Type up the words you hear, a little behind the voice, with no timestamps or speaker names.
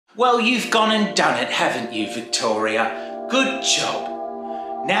Well, you've gone and done it, haven't you, Victoria? Good job.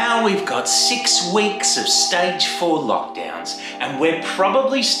 Now we've got 6 weeks of stage 4 lockdowns, and we're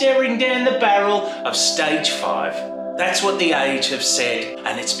probably staring down the barrel of stage 5. That's what the Age have said,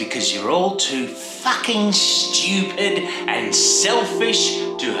 and it's because you're all too fucking stupid and selfish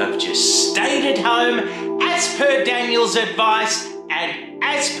to have just stayed at home as per Daniel's advice and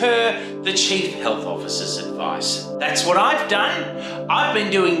as per the Chief Health Officer's advice. That's what I've done. I've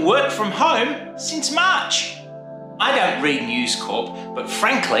been doing work from home since March. I don't read News Corp, but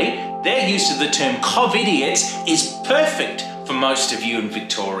frankly, their use of the term COVIDiots is perfect for most of you in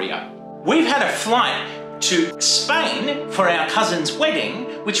Victoria. We've had a flight to Spain for our cousin's wedding,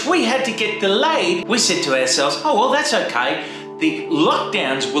 which we had to get delayed. We said to ourselves, oh, well, that's okay. The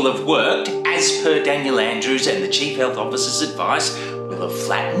lockdowns will have worked as per Daniel Andrews and the Chief Health Officer's advice. We'll have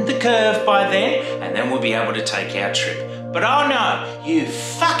flattened the curve by then, and then we'll be able to take our trip. But oh no, you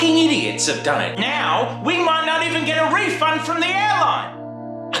fucking idiots have done it. Now, we might not even get a refund from the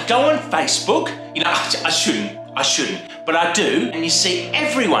airline. I go on Facebook, you know, I shouldn't, but I do, and you see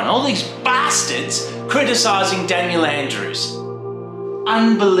everyone, all these bastards, criticising Daniel Andrews.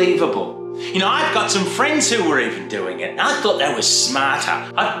 Unbelievable. You know, I've got some friends who were even doing it, and I thought they were smarter.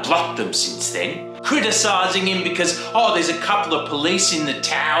 I've blocked them since then. Criticising him because, oh, there's a couple of police in the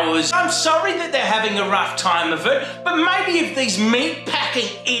towers. I'm sorry that they're having a rough time of it, but maybe if these meat-packing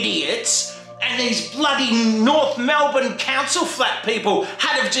idiots and these bloody North Melbourne council flat people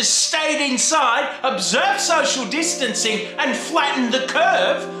had have just stayed inside, observed social distancing and flattened the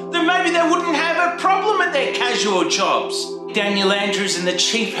curve, then maybe they wouldn't have a problem at their casual jobs. Daniel Andrews and the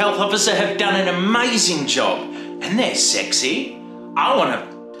Chief Health Officer have done an amazing job, and they're sexy. I want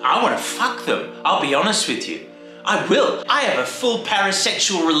to fuck them, I'll be honest with you. I will. I have a full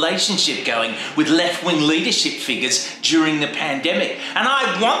parasexual relationship going with left-wing leadership figures during the pandemic, and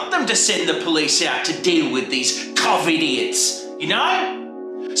I want them to send the police out to deal with these COVIDiots, you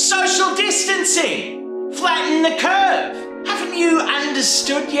know? Social distancing! Flatten the curve! Haven't you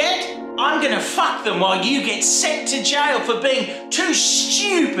understood yet? I'm gonna fuck them while you get sent to jail for being too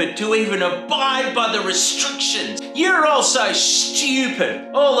stupid to even abide by the restrictions. You're all so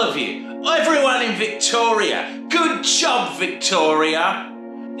stupid, all of you. Everyone in Victoria. Good job, Victoria.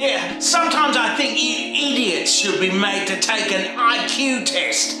 Yeah, sometimes I think you idiots should be made to take an IQ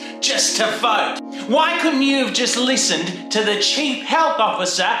test just to vote. Why couldn't you have just listened to the Chief Health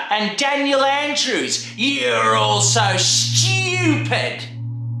Officer and Daniel Andrews? You're all so stupid.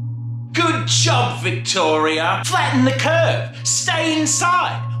 Good job, Victoria. Flatten the curve. Stay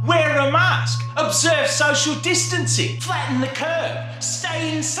inside. Wear a mask. Observe social distancing. Flatten the curve.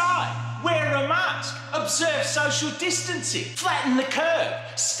 Stay inside. Wear a mask. Observe social distancing. Flatten the curve.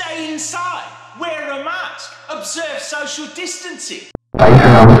 Stay inside. Wear a mask. Observe social distancing. One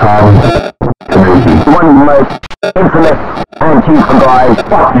of the most infamous anti-guys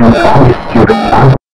fucking stupid.